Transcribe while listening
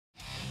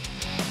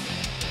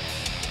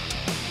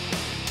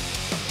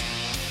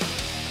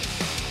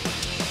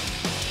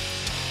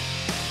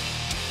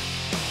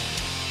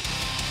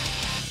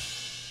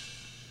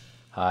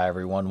Hi,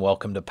 everyone.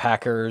 Welcome to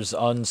Packers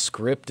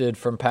Unscripted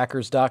from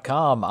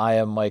Packers.com. I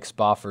am Mike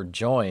Spofford,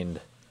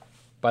 joined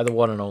by the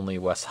one and only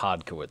Wes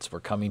Hodkiewicz. We're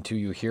coming to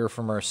you here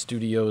from our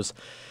studios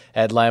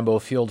at Lambeau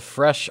Field,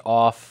 fresh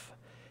off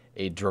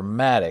a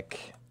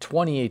dramatic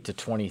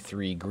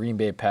 28-23 Green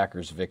Bay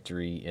Packers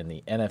victory in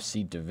the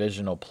NFC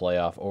Divisional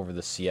Playoff over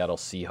the Seattle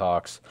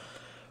Seahawks.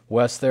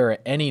 Wes, there are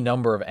any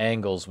number of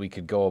angles we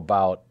could go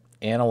about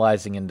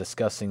analyzing and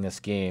discussing this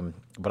game,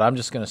 but I'm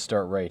just going to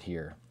start right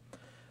here.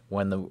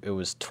 When it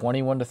was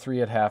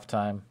 21-3 at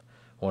halftime,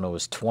 when it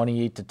was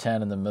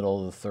 28-10 in the middle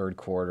of the third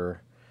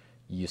quarter,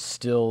 you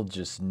still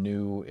just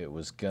knew it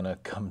was going to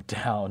come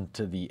down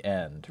to the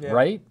end,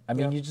 right? I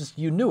mean,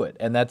 you knew it,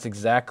 and that's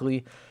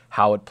exactly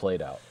how it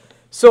played out.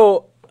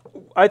 So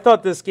I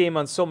thought this game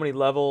on so many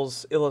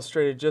levels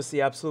illustrated just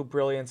the absolute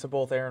brilliance of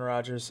both Aaron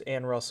Rodgers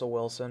and Russell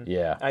Wilson.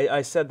 Yeah.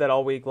 I said that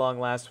all week long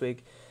last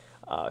week,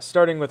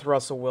 starting with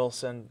Russell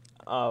Wilson.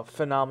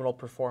 Phenomenal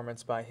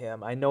performance by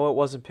him. I know it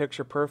wasn't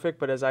picture perfect,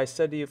 but as I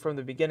said to you from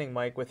the beginning,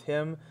 Mike, with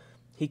him,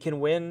 he can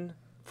win,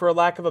 for a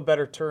lack of a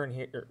better term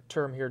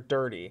here,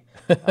 dirty.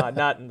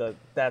 Not in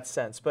that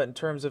sense, but in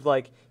terms of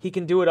like he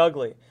can do it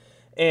ugly.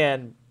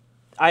 And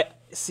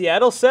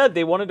Seattle said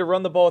they wanted to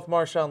run the ball with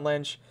Marshawn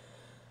Lynch.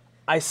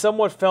 I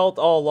somewhat felt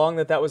all along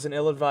that was an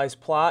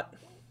ill-advised plot.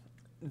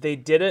 They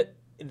did it.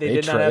 They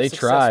did not have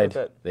success with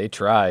it. They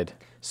tried.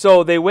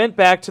 So they went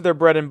back to their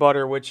bread and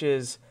butter, which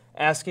is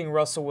asking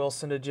Russell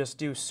Wilson to just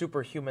do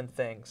superhuman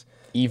things.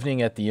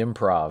 Evening at the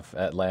Improv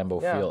at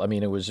Lambeau Field. I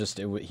mean, he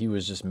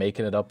was just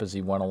making it up as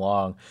he went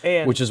along,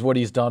 which is what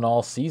he's done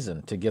all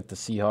season to get the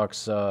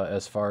Seahawks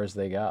as far as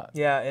they got.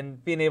 Yeah,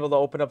 and being able to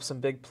open up some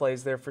big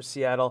plays there for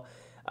Seattle.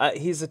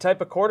 He's the type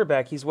of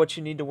quarterback. He's what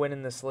you need to win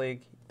in this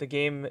league. The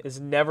game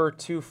is never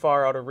too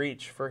far out of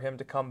reach for him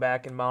to come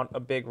back and mount a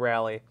big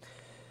rally.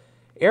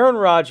 Aaron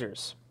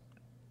Rodgers.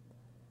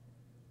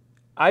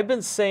 I've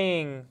been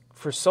saying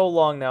for so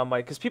long now,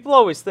 Mike, because people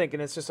always think,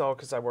 and it's just all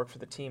because I work for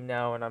the team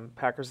now and I'm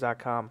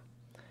Packers.com.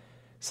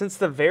 Since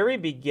the very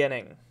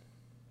beginning,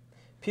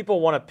 people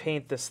want to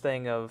paint this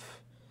thing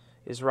of,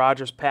 is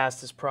Rodgers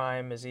past his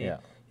prime? Is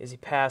he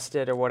past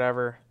it or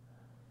whatever?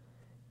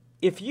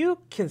 If you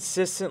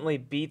consistently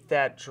beat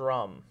that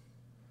drum,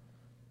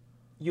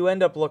 you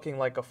end up looking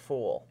like a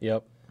fool.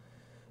 Yep.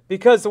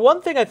 Because the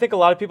one thing I think a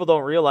lot of people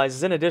don't realize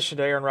is in addition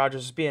to Aaron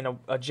Rodgers being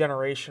a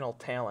generational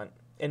talent,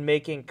 and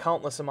making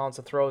countless amounts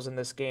of throws in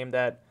this game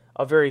that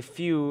a very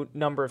few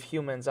number of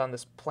humans on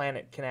this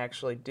planet can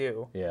actually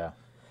do. Yeah.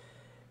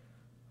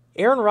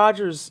 Aaron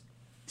Rodgers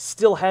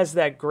still has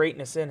that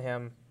greatness in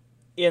him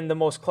in the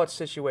most clutch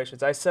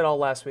situations. I said all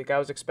last week I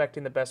was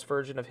expecting the best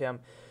version of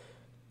him,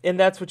 and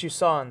that's what you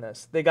saw in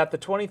this. They got the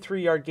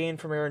 23-yard gain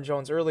from Aaron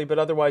Jones early, but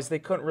otherwise they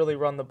couldn't really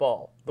run the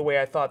ball the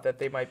way I thought that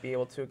they might be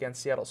able to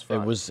against Seattle's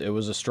front. It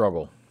was a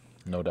struggle,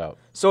 no doubt.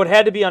 So it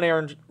had to be on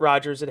Aaron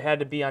Rodgers. It had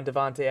to be on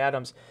Davante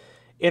Adams.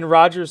 And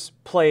Rodgers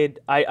played,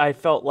 I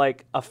felt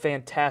like, a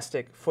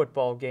fantastic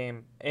football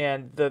game.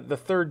 And the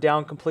third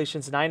down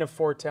completions, 9 of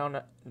 14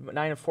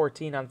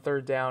 on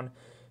third down,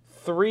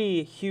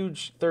 3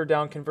 huge third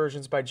down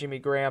conversions by Jimmy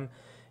Graham.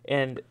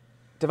 And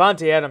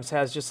Davante Adams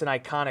has just an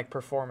iconic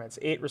performance,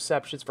 8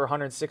 receptions for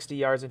 160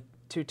 yards and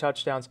 2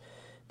 touchdowns.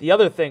 The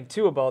other thing,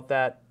 too, about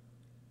that,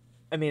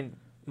 I mean,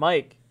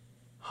 Mike,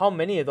 how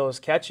many of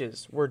those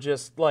catches were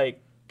just like,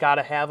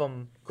 gotta have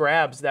them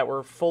grabs that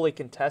were fully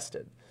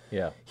contested?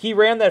 Yeah. He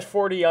ran that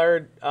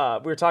 40-yard,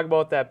 we were talking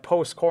about that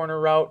post-corner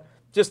route,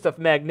 just a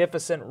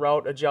magnificent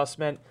route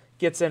adjustment,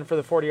 gets in for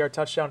the 40-yard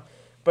touchdown.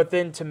 But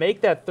then to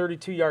make that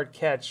 32-yard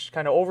catch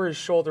kind of over his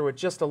shoulder with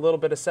just a little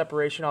bit of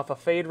separation off a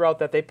fade route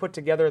that they put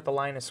together at the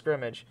line of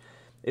scrimmage,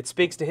 it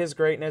speaks to his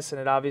greatness,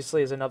 and it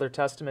obviously is another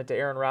testament to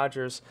Aaron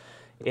Rodgers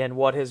and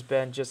what has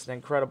been just an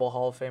incredible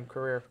Hall of Fame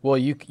career. Well,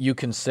 you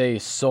can say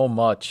so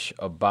much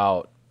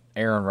about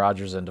Aaron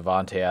Rodgers and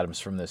Davante Adams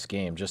from this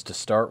game. Just to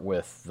start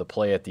with the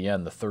play at the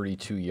end, the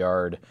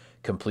 32-yard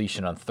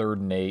completion on 3rd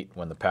and 8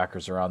 when the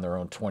Packers are on their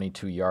own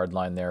 22-yard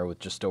line there with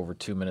just over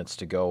 2 minutes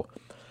to go.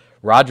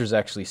 Rodgers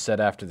actually said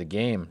after the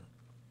game,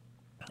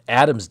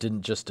 Adams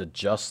didn't just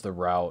adjust the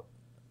route,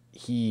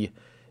 he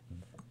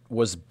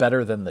was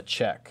better than the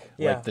check.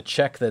 Yeah. Like the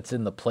check that's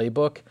in the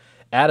playbook,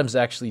 Adams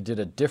actually did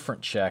a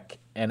different check,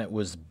 and it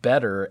was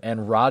better,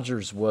 and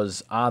Rodgers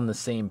was on the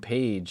same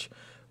page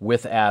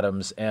with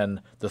Adams,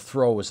 and the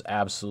throw was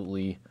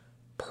absolutely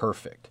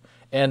perfect.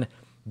 And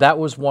that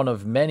was one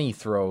of many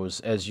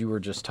throws, as you were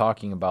just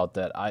talking about,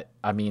 that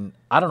I mean,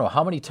 I don't know,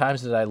 how many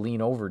times did I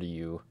lean over to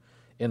you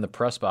in the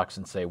press box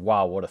and say,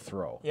 wow, what a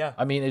throw. Yeah.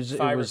 I mean, it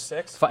Five was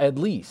or six? at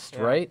least,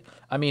 right?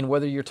 I mean,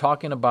 whether you're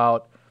talking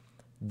about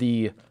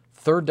the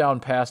third down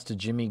pass to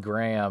Jimmy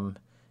Graham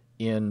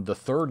in the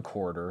third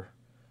quarter,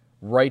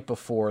 right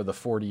before the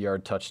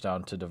 40-yard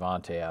touchdown to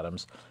Davante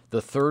Adams,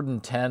 the 3rd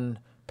and 10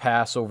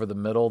 pass over the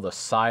middle, the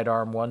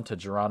sidearm one to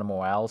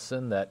Geronimo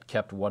Allison that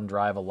kept one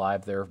drive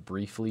alive there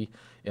briefly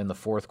in the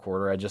fourth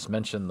quarter. I just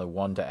mentioned the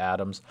one to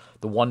Adams,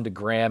 the one to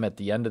Graham at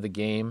the end of the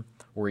game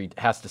where he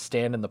has to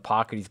stand in the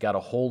pocket. He's got to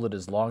hold it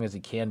as long as he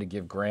can to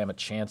give Graham a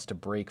chance to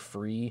break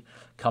free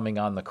coming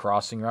on the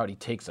crossing route. He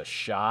takes a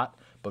shot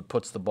but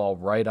puts the ball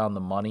right on the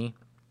money.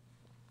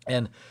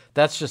 And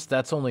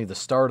that's only the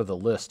start of the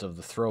list of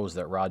the throws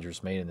that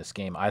Rodgers made in this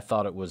game. I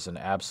thought it was an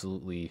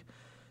absolutely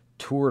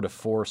tour de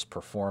force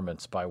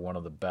performance by one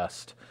of the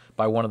best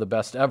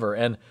ever.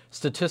 And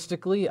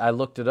statistically, I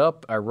looked it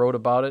up, I wrote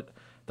about it.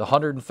 The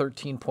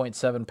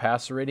 113.7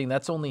 passer rating,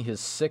 that's only his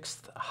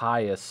sixth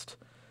highest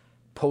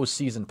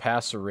postseason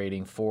passer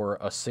rating for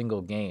a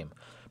single game.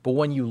 But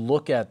when you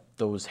look at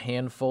those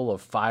handful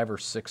of 5 or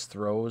 6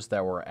 throws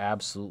that were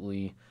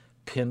absolutely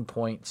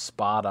pinpoint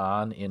spot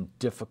on in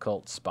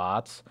difficult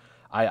spots,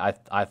 I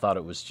thought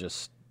it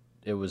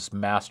was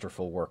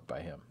masterful work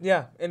by him.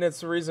 Yeah, and it's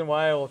the reason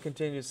why I will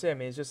continue to say, I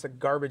mean, it's just a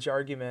garbage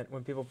argument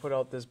when people put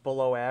out this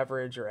below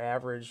average or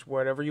average,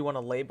 whatever you want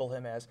to label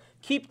him as.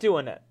 Keep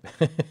doing it.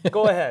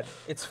 Go ahead.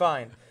 It's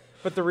fine.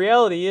 But the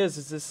reality is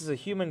this is a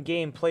human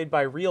game played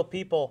by real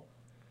people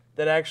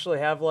that actually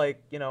have,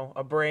 like, you know,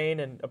 a brain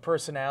and a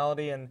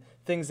personality and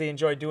things they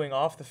enjoy doing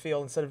off the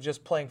field instead of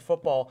just playing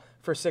football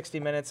for 60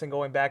 minutes and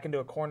going back into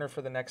a corner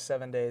for the next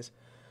 7 days.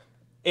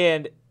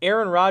 And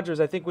Aaron Rodgers,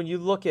 I think when you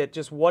look at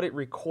just what it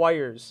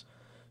requires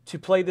to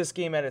play this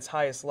game at its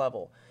highest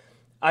level,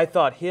 I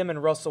thought him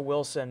and Russell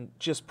Wilson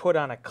just put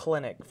on a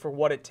clinic for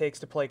what it takes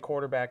to play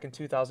quarterback in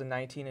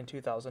 2019 and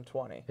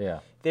 2020. Yeah.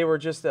 They were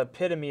just the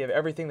epitome of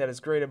everything that is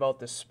great about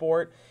this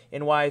sport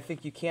and why I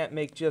think you can't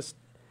make just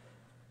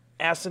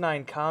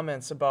asinine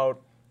comments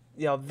about,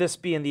 you know, this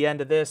being the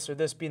end of this or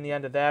this being the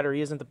end of that or he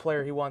isn't the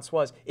player he once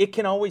was. It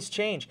can always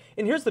change.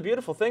 And here's the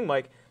beautiful thing,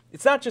 Mike.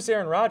 It's not just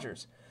Aaron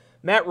Rodgers.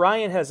 Matt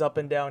Ryan has up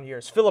and down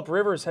years. Phillip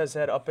Rivers has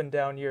had up and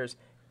down years.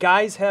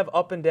 Guys have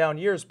up and down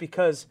years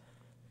because,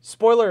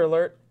 spoiler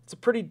alert, it's a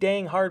pretty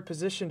dang hard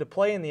position to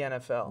play in the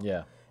NFL.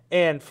 Yeah.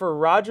 And for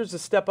Rodgers to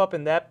step up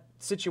in that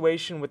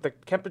situation with the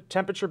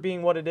temperature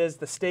being what it is,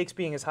 the stakes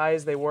being as high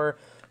as they were,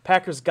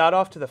 Packers got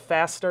off to the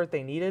fast start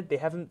they needed. They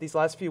haven't, these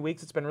last few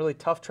weeks, it's been really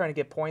tough trying to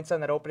get points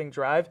on that opening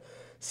drive.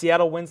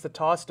 Seattle wins the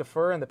toss,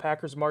 defer, and the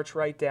Packers march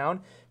right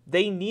down.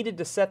 They needed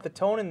to set the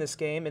tone in this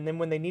game, and then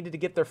when they needed to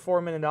get their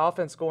 4-minute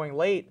offense going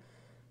late,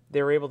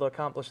 they were able to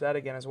accomplish that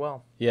again as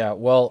well. Yeah,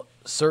 well,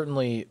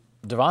 certainly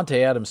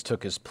Davante Adams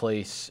took his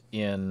place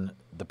in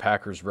the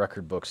Packers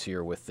record books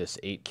here with this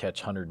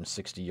 8-catch,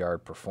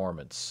 160-yard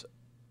performance.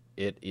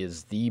 It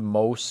is the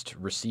most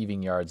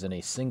receiving yards in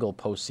a single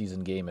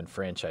postseason game in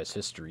franchise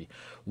history,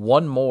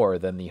 one more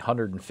than the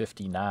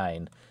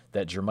 159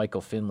 that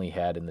Jermichael Finley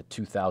had in the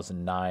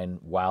 2009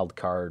 wild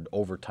card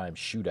overtime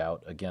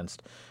shootout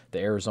against the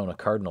Arizona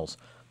Cardinals.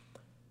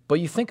 But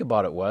you think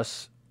about it,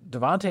 Wes,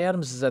 Davante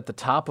Adams is at the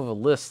top of a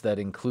list that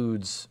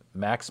includes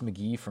Max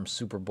McGee from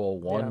Super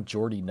Bowl I, Yeah.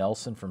 Jordy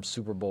Nelson from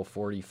Super Bowl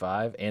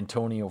 45,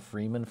 Antonio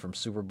Freeman from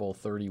Super Bowl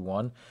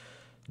 31,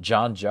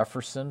 John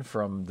Jefferson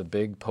from the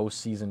big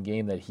postseason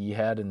game that he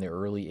had in the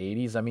early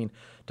 80s. I mean,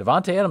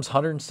 Davante Adams'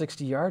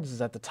 160 yards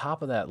is at the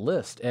top of that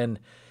list. And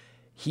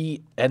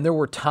there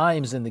were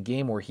times in the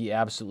game where he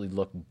absolutely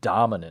looked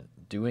dominant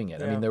doing it.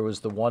 Yeah. I mean, there was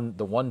the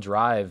one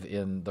drive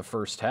in the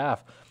first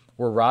half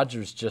where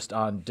Rodgers just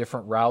on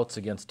different routes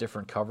against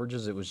different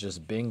coverages, it was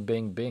just bing,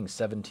 bing, bing,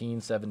 17,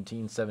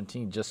 17,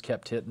 17, just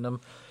kept hitting them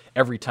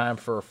every time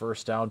for a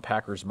first down,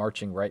 Packers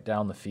marching right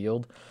down the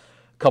field.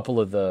 A couple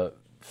of the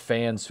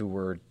fans who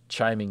were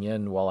chiming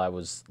in while I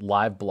was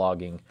live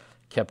blogging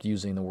kept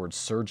using the word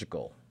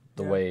surgical,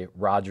 the way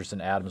Rodgers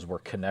and Adams were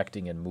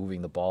connecting and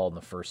moving the ball in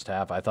the first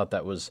half. I thought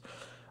that was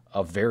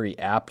a very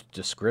apt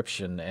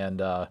description.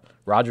 And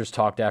Rodgers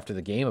talked after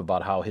the game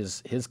about how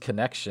his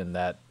connection,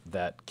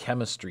 that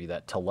chemistry,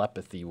 that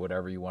telepathy,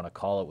 whatever you want to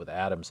call it, with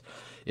Adams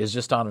is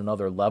just on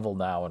another level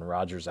now. And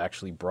Rodgers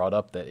actually brought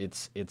up that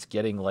it's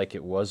getting like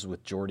it was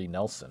with Jordy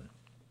Nelson.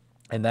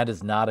 And that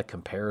is not a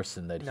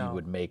comparison that he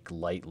would make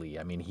lightly.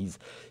 I mean,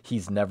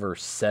 he's never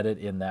said it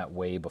in that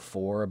way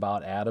before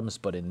about Adams,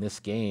 but in this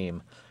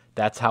game,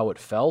 that's how it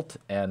felt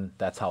and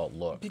that's how it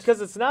looked. Because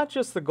it's not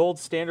just the gold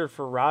standard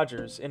for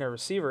Rodgers in a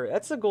receiver.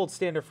 That's the gold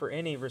standard for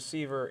any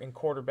receiver in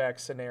quarterback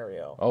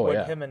scenario. Oh, what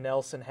yeah. him and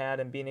Nelson had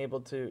and being able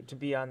to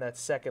be on that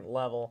second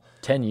level.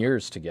 10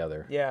 years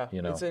together. Yeah,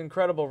 you know. It's an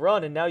incredible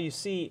run. And now you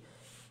see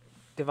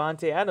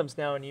Davante Adams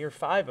now in year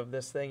 5 of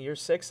this thing, year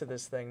 6 of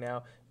this thing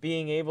now,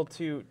 being able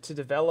to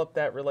develop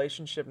that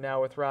relationship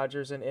now with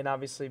Rodgers and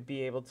obviously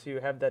be able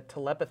to have that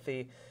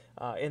telepathy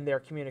in their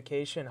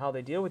communication, how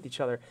they deal with each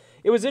other.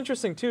 It was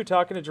interesting, too,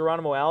 talking to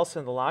Geronimo Allison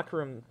in the locker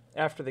room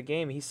after the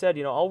game. He said,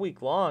 all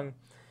week long,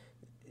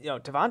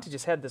 Davante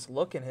just had this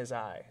look in his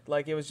eye.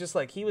 Like, it was just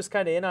like he was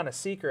kind of in on a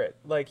secret.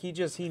 Like, he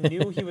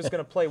knew he was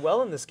going to play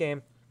well in this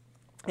game.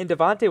 And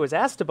Davante was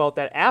asked about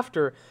that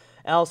after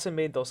Allison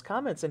made those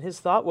comments, and his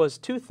thought was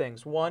 2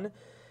 things. One,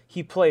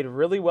 he played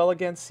really well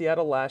against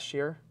Seattle last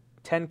year.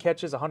 10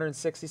 catches,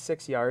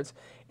 166 yards.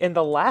 And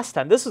the last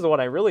time, this is the one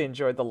I really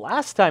enjoyed, the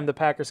last time the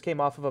Packers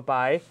came off of a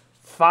bye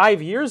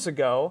 5 years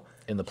ago.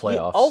 In the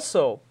playoffs. He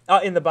also,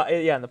 in the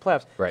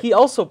playoffs. Right. He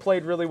also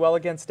played really well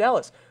against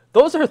Dallas.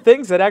 Those are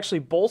things that actually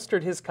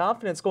bolstered his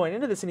confidence going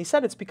into this. And he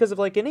said it's because of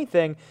like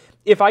anything,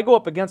 if I go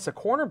up against a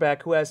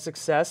cornerback who has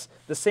success,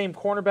 the same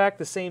cornerback,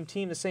 the same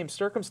team, the same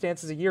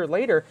circumstances a year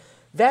later,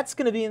 that's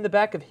going to be in the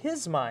back of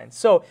his mind.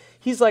 So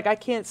he's like, I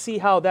can't see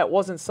how that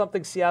wasn't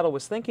something Seattle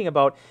was thinking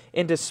about.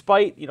 And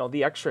despite,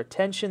 the extra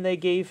attention they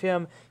gave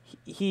him,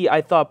 he,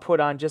 I thought, put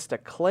on just a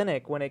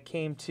clinic when it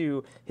came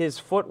to his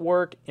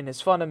footwork and his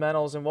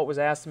fundamentals and what was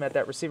asked him at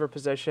that receiver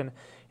position.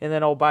 And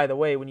then, oh, by the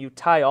way, when you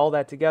tie all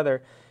that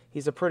together,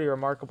 he's a pretty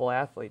remarkable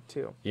athlete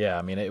too. Yeah,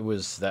 I mean, it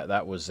was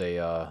that was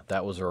a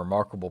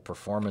remarkable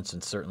performance,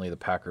 and certainly the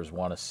Packers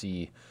want to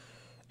see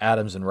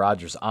Adams and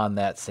Rodgers on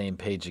that same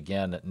page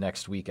again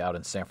next week out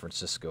in San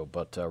Francisco.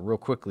 But real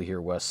quickly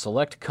here, Wes,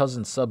 select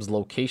Cousin Subs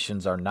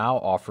locations are now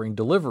offering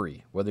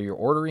delivery. Whether you're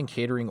ordering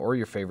catering or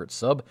your favorite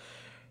sub,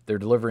 they're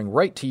delivering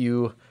right to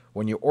you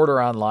when you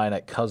order online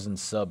at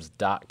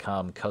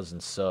cousinsubs.com. Cousin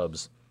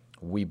Subs,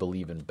 we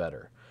believe in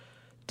better.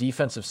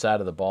 Defensive side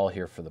of the ball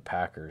here for the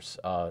Packers,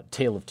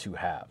 tale of two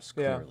halves,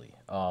 clearly.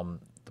 Yeah.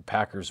 The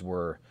Packers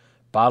were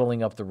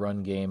bottling up the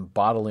run game,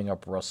 bottling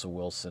up Russell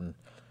Wilson,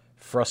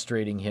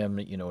 frustrating him,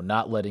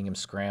 not letting him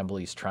scramble.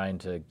 He's trying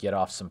to get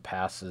off some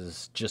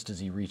passes just as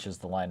he reaches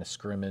the line of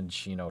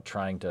scrimmage,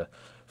 trying to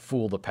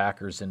fool the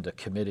Packers into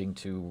committing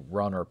to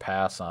run or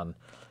pass on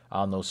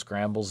those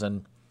scrambles.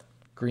 And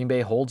Green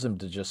Bay holds him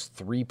to just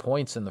 3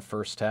 points in the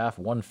first half,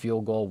 1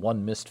 field goal,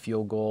 1 missed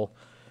field goal.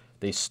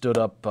 They stood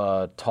up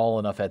tall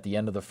enough at the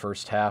end of the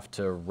first half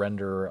to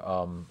render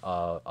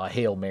a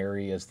Hail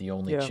Mary as the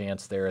only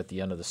chance there at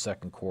the end of the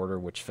second quarter,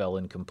 which fell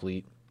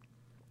incomplete.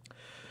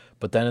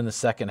 But then in the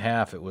second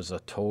half, it was a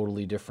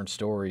totally different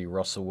story.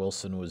 Russell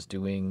Wilson was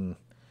doing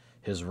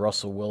his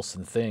Russell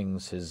Wilson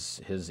things,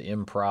 his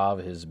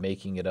improv, his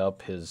making it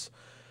up, his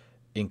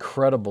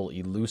incredible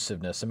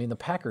elusiveness. I mean, the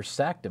Packers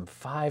sacked him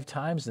 5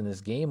 times in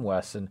this game,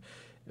 Wes, and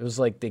it was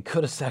like they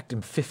could have sacked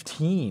him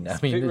 15. I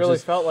mean, it really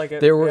felt like it.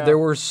 There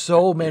were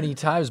so many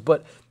times,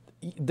 but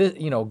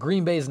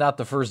Green Bay is not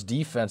the first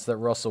defense that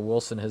Russell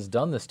Wilson has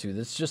done this to.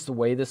 That's just the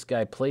way this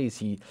guy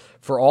plays.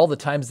 For all the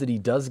times that he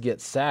does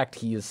get sacked,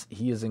 he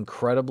is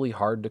incredibly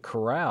hard to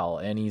corral,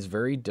 and he's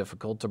very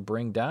difficult to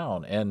bring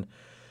down. And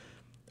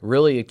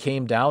really, it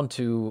came down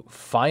to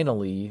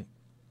finally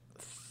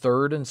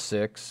 3rd and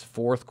 6,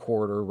 fourth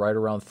quarter, right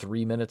around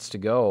 3 minutes to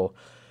go.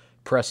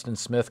 Preston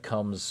Smith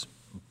comes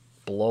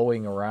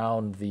blowing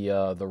around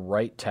the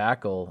right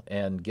tackle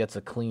and gets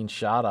a clean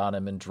shot on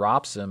him and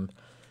drops him.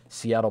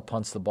 Seattle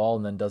punts the ball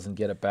and then doesn't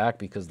get it back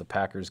because the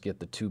Packers get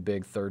the 2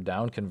 big 3rd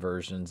down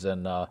conversions,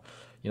 and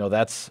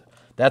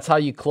that's how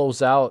you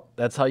close out.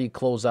 That's how you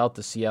close out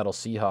the Seattle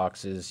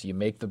Seahawks. Is you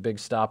make the big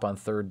stop on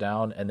 3rd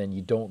down and then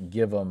you don't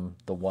give them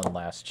the one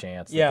last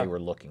chance that they were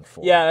looking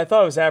for. Yeah, and I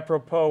thought it was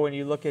apropos when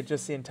you look at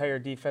just the entire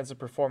defensive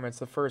performance.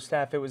 The first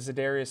half, it was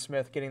Zadarius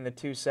Smith getting the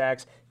 2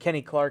 sacks.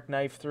 Kenny Clark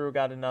knifed through,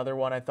 got another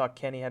one. I thought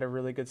Kenny had a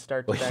really good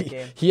start to that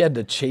game. He had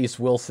to chase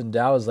Wilson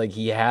down. It was like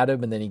he had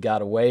him and then he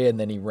got away and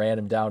then he ran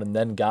him down and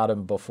then got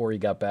him before he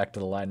got back to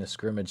the line of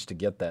scrimmage to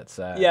get that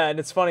sack. Yeah, and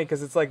it's funny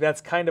because it's like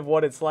that's kind of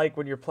what it's like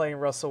when you're playing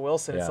Russell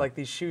Wilson. Yeah. It's like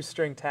these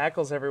shoestring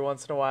tackles every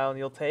once in a while and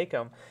you'll take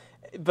them.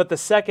 But the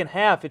second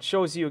half, it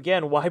shows you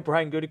again why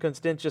Brian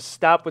Gutekunst didn't just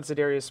stop with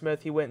Zadarius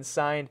Smith. He went and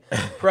signed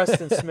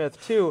Preston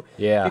Smith too.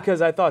 Yeah.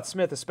 Because I thought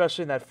Smith,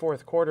 especially in that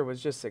fourth quarter,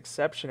 was just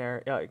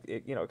exceptional.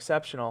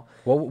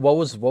 What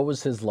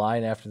was his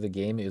line after the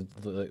game?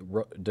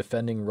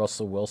 Defending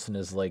Russell Wilson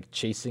is like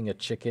chasing a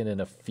chicken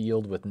in a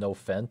field with no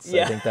fence.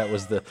 Yeah. I think that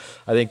was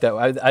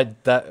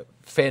that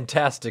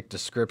fantastic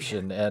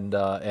description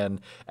and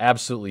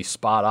absolutely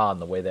spot on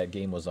the way that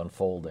game was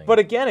unfolding. But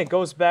again, it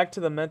goes back to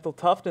the mental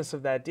toughness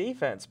of that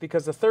defense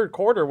because the third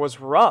quarter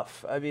was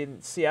rough. I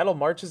mean, Seattle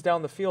marches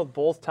down the field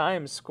both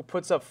times,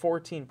 puts up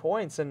 14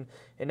 points, and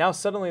now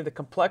suddenly the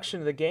complexion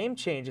of the game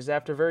changes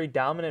after a very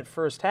dominant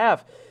first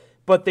half.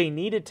 But they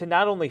needed to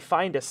not only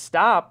find a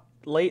stop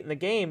late in the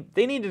game,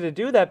 they needed to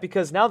do that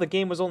because now the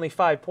game was only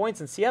 5 points,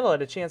 and Seattle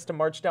had a chance to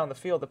march down the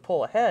field to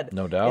pull ahead.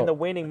 No doubt. In the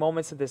waning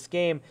moments of this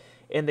game,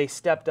 and they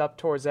stepped up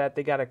towards that.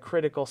 They got a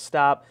critical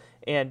stop,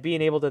 and being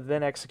able to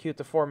then execute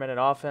the 4-minute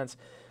offense.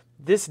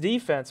 This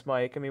defense,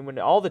 Mike, I mean, when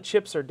all the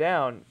chips are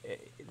down,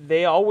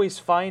 they always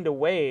find a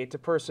way to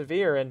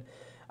persevere, and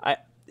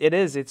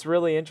it's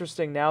really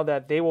interesting now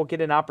that they will get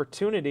an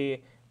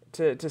opportunity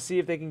to see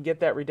if they can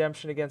get that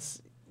redemption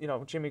against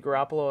Jimmy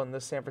Garoppolo and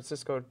the San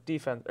Francisco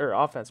defense or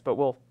offense. But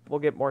we'll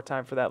get more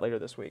time for that later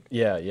this week.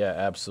 Yeah,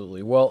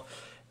 absolutely. Well,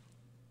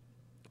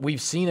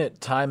 we've seen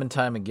it time and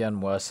time again,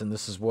 Wes, and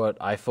this is what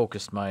I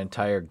focused my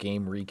entire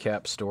game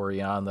recap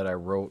story on that I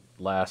wrote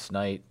last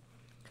night.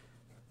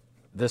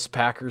 This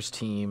Packers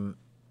team,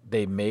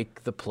 they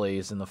make the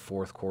plays in the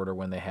fourth quarter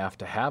when they have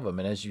to have them.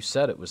 And as you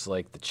said, it was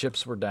like the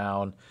chips were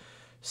down.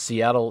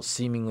 Seattle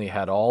seemingly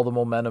had all the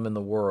momentum in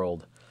the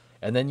world.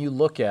 And then you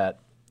look at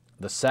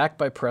the sack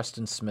by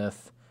Preston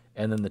Smith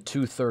and then the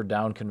 2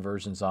 third-down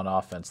conversions on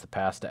offense, the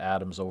pass to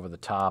Adams over the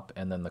top,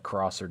 and then the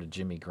crosser to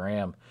Jimmy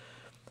Graham.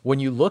 When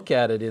you look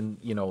at it in,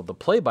 the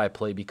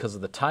play-by-play, because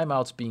of the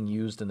timeouts being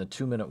used and the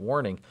 2-minute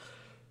warning,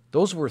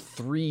 those were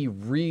 3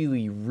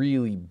 really,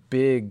 really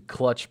big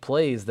clutch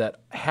plays that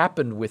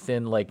happened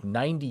within like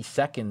 90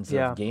 seconds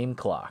of game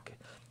clock.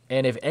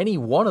 And if any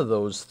one of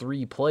those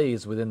 3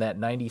 plays within that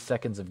 90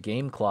 seconds of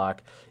game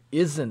clock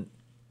isn't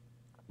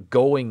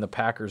going the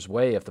Packers'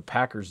 way, if the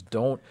Packers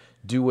don't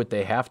do what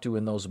they have to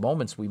in those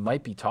moments, we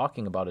might be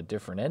talking about a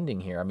different ending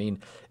here. I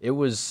mean,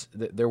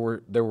 there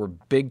were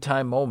big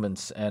time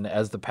moments, and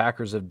as the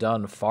Packers have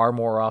done far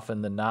more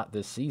often than not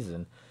this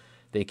season,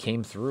 they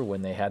came through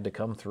when they had to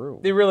come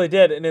through. They really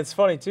did, and it's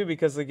funny too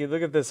because like you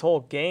look at this whole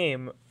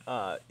game,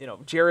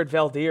 Jared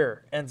Valdir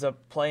ends up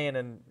playing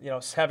and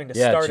having to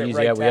start at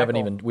right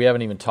tackle. We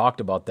haven't even talked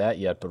about that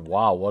yet. But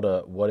wow, what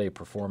a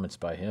performance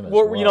by him as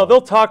well.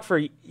 They'll talk for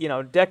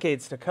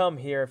decades to come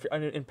here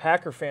in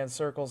Packer fan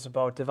circles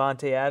about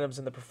Davante Adams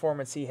and the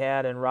performance he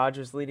had, and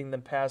Rodgers leading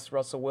them past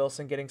Russell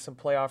Wilson, getting some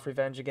playoff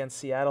revenge against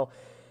Seattle.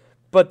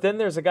 But then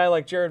there's a guy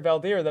like Jared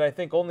Valdir that I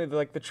think only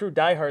the true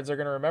diehards are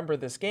going to remember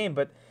this game,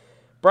 but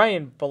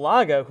Brian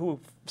Bulaga, who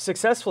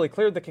successfully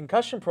cleared the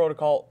concussion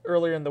protocol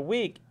earlier in the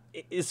week,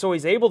 so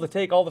he's able to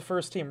take all the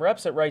first-team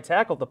reps at right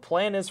tackle. The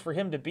plan is for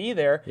him to be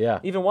there. Yeah.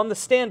 Even won the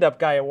stand-up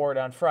guy award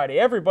on Friday.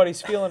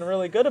 Everybody's feeling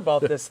really good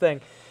about this thing.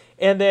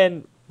 And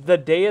then the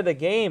day of the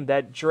game,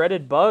 that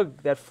dreaded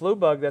bug, that flu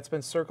bug that's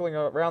been circling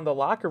around the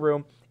locker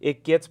room,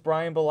 it gets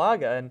Brian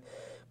Bulaga. And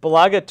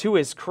Bulaga, to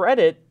his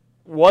credit,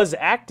 was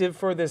active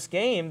for this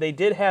game. They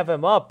did have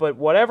him up, but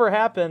whatever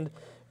happened,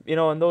 in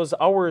those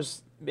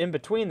hours in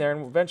between there,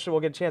 and eventually we'll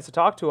get a chance to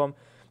talk to him,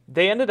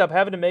 they ended up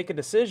having to make a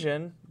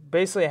decision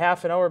basically a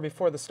half an hour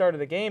before the start of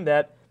the game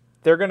that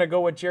they're going to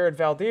go with Jared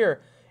Valdir.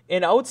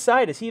 And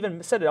outside, as he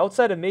even said it,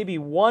 outside of maybe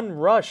one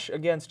rush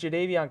against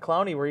Jadeveon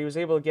Clowney where he was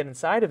able to get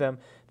inside of him,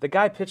 the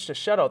guy pitched a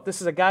shutout.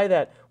 This is a guy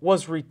that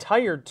was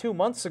retired 2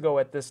 months ago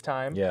at this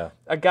time. Yeah.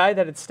 A guy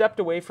that had stepped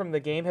away from the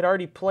game, had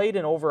already played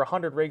in over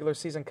 100 regular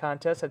season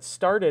contests, had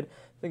started,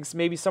 I think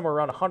maybe somewhere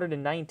around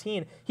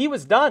 119. He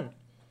was done.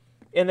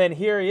 And then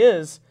here he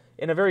is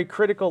in a very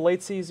critical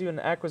late season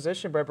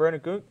acquisition by Brian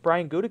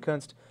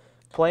Gutekunst,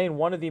 playing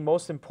one of the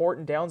most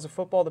important downs of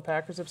football the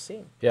Packers have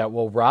seen. Yeah,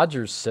 well,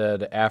 Rodgers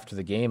said after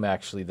the game,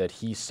 actually, that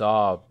he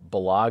saw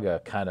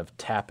Bulaga kind of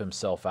tap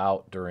himself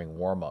out during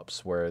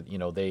warm-ups, where,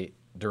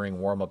 during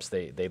warm-ups,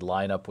 they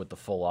line up with the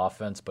full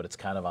offense, but it's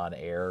kind of on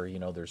air.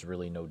 There's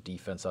really no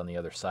defense on the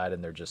other side,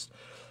 and they're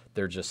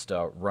just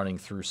running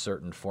through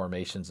certain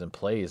formations and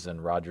plays.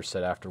 And Rodgers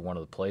said after one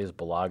of the plays,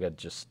 Bulaga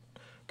just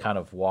kind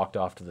of walked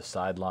off to the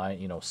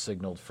sideline,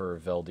 signaled for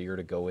Valdir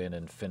to go in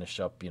and finish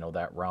up, that round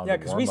of warm-ups. Yeah,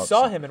 because we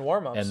saw him in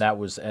warm-ups. And that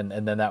was and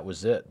then that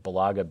was it.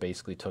 Bulaga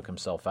basically took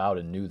himself out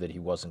and knew that he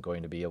wasn't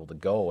going to be able to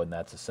go, and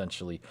that's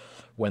essentially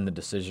when the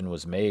decision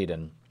was made.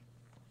 And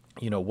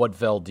what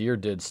Valdir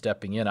did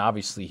stepping in,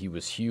 obviously he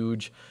was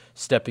huge,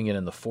 stepping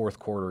in the fourth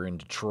quarter in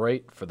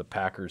Detroit for the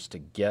Packers to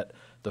get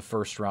the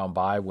first round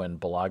bye when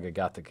Bulaga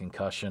got the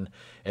concussion.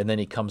 And then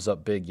he comes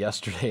up big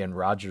yesterday, and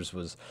Rodgers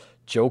was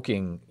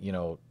joking,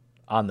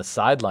 on the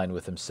sideline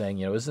with him saying,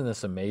 isn't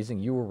this amazing?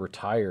 You were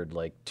retired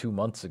like 2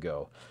 months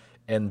ago.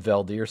 And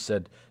Valdir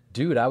said,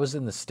 dude, I was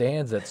in the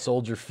stands at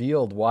Soldier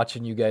Field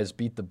watching you guys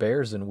beat the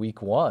Bears in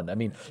week 1. I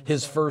mean,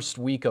 his first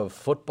week of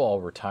football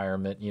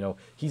retirement,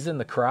 he's in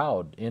the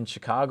crowd in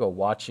Chicago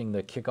watching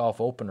the kickoff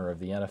opener of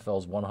the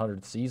NFL's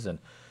 100th season.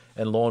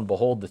 And lo and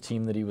behold, the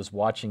team that he was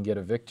watching get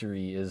a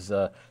victory is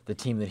the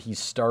team that he's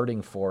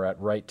starting for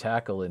at right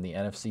tackle in the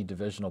NFC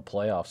divisional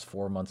playoffs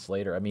 4 months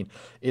later. I mean,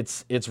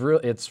 it's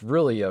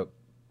really a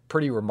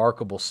pretty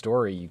remarkable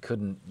story. You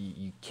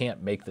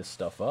can't make this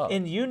stuff up.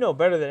 And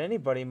better than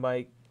anybody,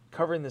 Mike,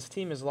 covering this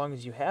team as long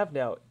as you have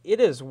now, it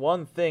is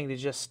one thing to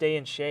just stay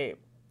in shape.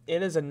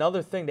 It is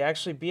another thing to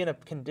actually be in a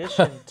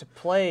condition to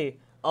play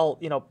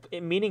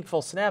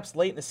meaningful snaps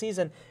late in the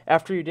season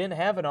after you didn't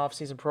have an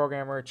off-season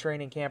program or a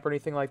training camp or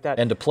anything like that.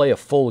 And to play a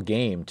full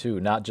game too,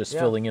 not just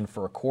filling in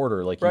for a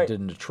quarter like he did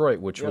in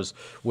Detroit, which was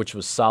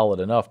solid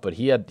enough. But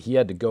he had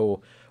to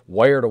go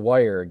wire to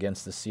wire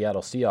against the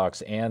Seattle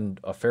Seahawks and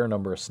a fair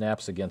number of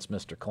snaps against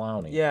Mr.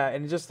 Clowney. Yeah,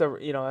 and just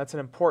that's an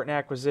important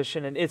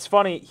acquisition. And it's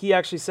funny, he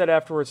actually said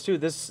afterwards too,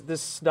 this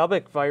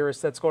Snubik virus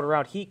that's going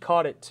around, he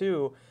caught it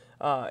too.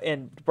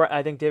 And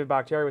I think David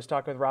Bakhtiari was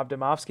talking with Rob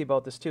Domofsky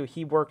about this too.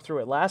 He worked through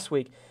it last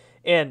week,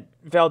 and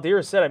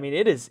Valdir said, I mean,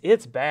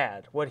 it's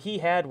bad. What he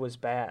had was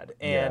bad,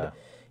 and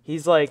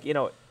he's like,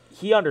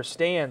 he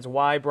understands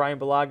why Brian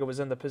Bulaga was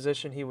in the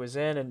position he was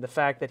in, and the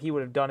fact that he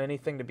would have done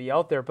anything to be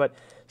out there. But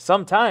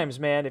sometimes,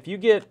 man, if you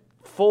get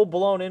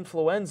full-blown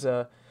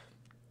influenza,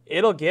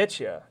 it'll get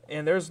you,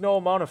 and there's no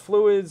amount of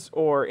fluids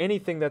or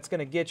anything that's going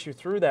to get you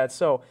through that.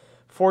 So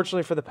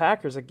fortunately for the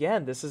Packers,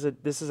 again, this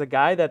is a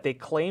guy that they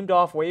claimed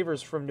off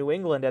waivers from New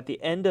England at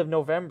the end of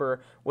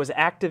November, was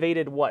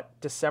activated,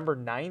 December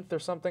 9th or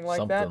something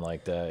like that? Something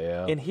like that,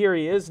 yeah. And here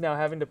he is now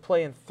having to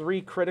play in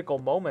 3 critical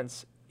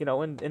moments,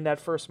 in that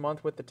first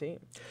month with the team.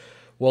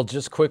 Well,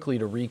 just quickly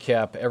to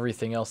recap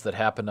everything else that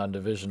happened on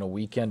divisional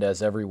weekend,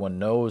 as everyone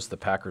knows, the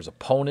Packers'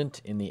 opponent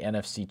in the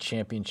NFC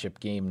Championship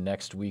game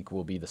next week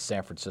will be the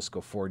San Francisco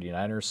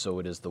 49ers, so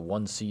it is the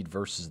 1 seed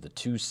versus the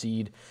 2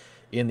 seed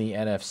in the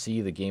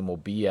NFC. The game will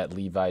be at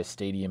Levi's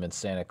Stadium in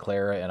Santa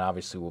Clara, and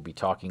obviously we'll be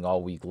talking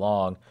all week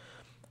long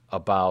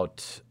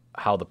about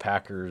how the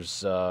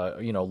Packers,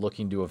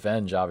 looking to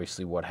avenge,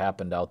 obviously, what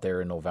happened out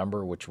there in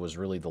November, which was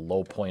really the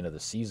low point of the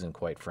season,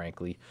 quite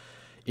frankly.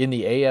 In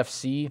the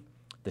AFC,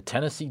 the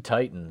Tennessee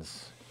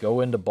Titans go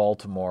into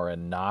Baltimore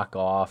and knock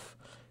off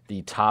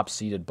the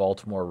top-seeded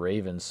Baltimore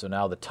Ravens. So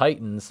now the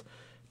Titans,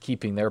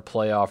 keeping their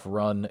playoff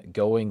run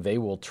going, they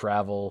will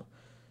travel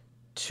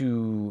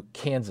to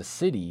Kansas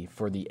City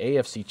for the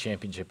AFC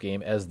Championship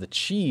game as the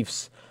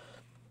Chiefs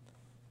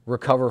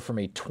recover from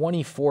a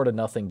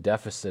 24-0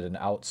 deficit and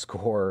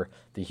outscore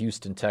the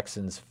Houston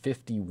Texans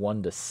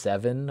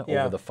 51-7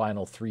 over the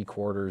final 3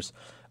 quarters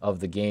of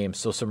the game.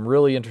 So some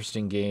really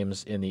interesting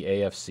games in the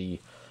AFC.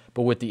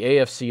 But with the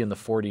AFC and the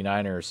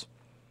 49ers,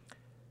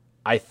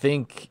 I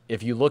think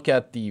if you look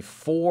at the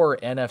 4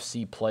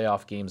 NFC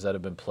playoff games that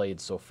have been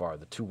played so far,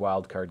 the 2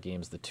 wildcard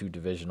games, the 2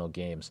 divisional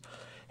games,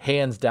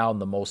 hands down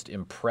the most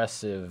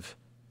impressive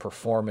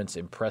performance,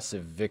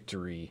 impressive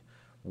victory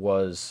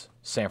was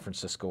San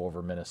Francisco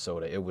over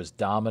Minnesota. It was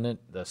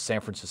dominant. The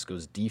San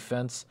Francisco's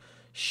defense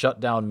shut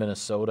down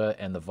Minnesota,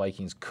 and the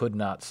Vikings could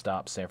not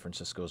stop San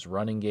Francisco's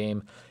running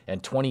game.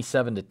 And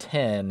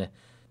 27-10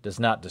 does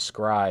not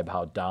describe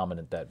how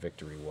dominant that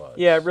victory was.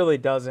 Yeah, it really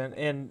doesn't.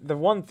 And the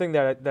one thing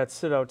that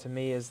stood out to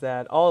me is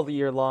that all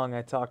year long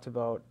I talked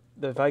about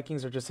the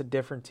Vikings are just a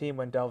different team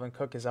when Dalvin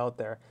Cook is out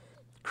there.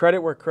 Credit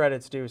where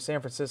credit's due.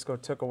 San Francisco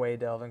took away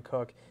Dalvin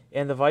Cook,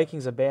 and the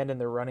Vikings abandoned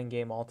their running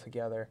game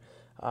altogether.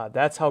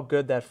 That's how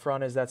good that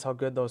front is. That's how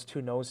good those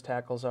 2 nose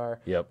tackles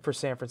are for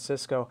San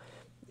Francisco.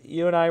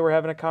 You and I were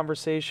having a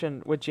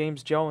conversation with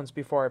James Jones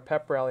before our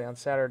pep rally on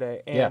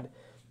Saturday, and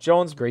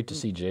Jones, great to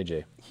see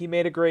JJ. He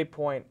made a great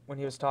point when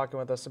he was talking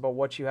with us about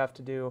what you have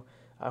to do.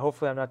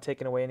 Hopefully I'm not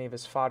taking away any of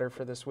his fodder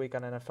for this week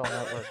on NFL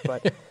Network,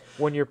 but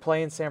when you're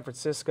playing San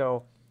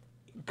Francisco,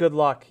 good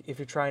luck if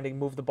you're trying to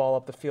move the ball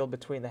up the field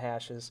between the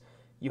hashes.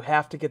 You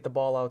have to get the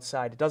ball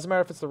outside. It doesn't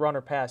matter if it's the run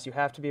or pass. You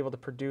have to be able to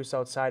produce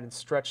outside and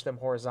stretch them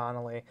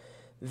horizontally.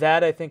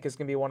 That, I think, is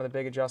going to be one of the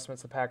big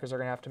adjustments the Packers are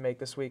going to have to make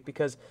this week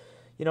because,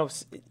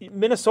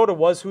 Minnesota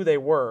was who they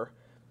were.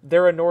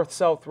 They're a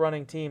north-south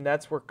running team.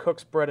 That's where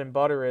Cook's bread and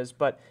butter is,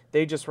 but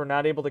they just were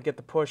not able to get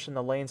the push and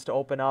the lanes to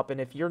open up. And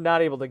if you're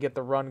not able to get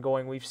the run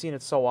going, we've seen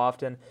it so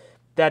often,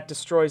 that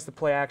destroys the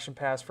play-action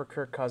pass for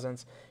Kirk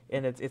Cousins,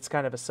 and it's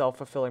kind of a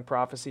self-fulfilling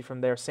prophecy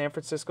from there. San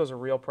Francisco's a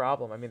real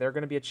problem. I mean, they're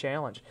going to be a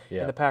challenge,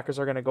 and the Packers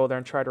are going to go there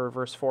and try to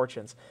reverse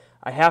fortunes.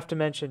 I have to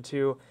mention,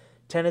 too,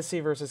 Tennessee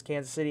versus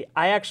Kansas City.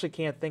 I actually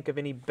can't think of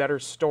any better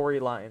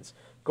storylines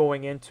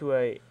going into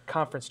a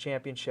conference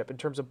championship in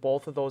terms of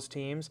both of those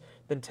teams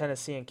than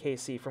Tennessee and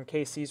KC. From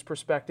KC's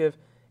perspective,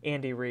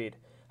 Andy Reid.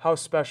 How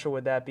special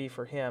would that be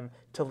for him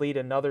to lead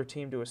another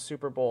team to a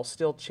Super Bowl,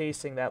 still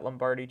chasing that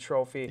Lombardi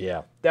trophy?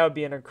 Yeah. That would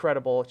be an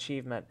incredible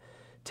achievement.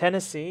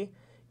 Tennessee,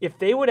 if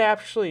they would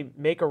actually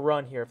make a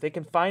run here, if they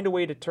can find a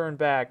way to turn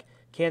back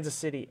Kansas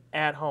City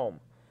at home,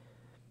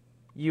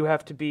 you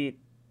have to beat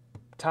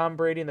Tom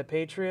Brady and the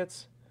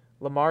Patriots,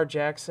 Lamar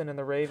Jackson and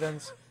the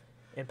Ravens,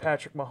 and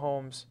Patrick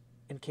Mahomes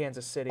in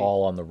Kansas City.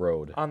 All on the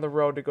road. On the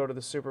road to go to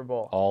the Super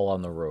Bowl. All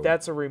on the road.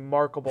 That's a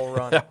remarkable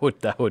run. that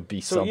would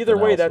be something. So either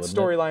way, else, that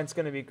storyline's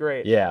going to be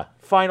great. Yeah.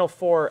 Final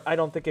 4, I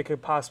don't think it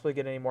could possibly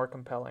get any more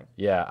compelling.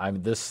 Yeah, I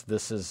mean this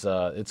is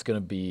it's going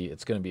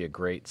to be a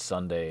great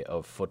Sunday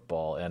of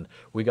football, and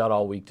we got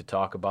all week to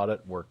talk about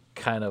it. We're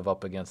kind of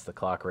up against the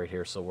clock right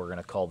here, so we're going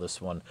to call this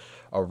one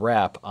a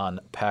wrap on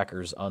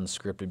Packers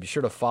Unscripted. Be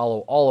sure to follow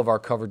all of our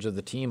coverage of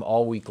the team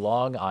all week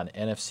long on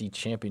NFC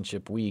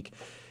Championship Week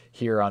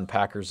here on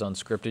Packers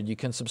Unscripted. You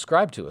can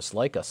subscribe to us,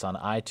 like us on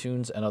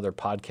iTunes and other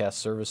podcast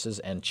services,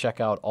 and check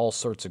out all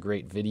sorts of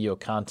great video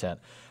content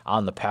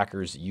on the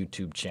Packers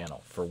YouTube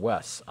channel. For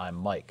Wes, I'm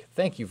Mike.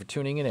 Thank you for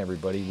tuning in,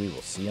 everybody. We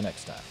will see you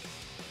next time.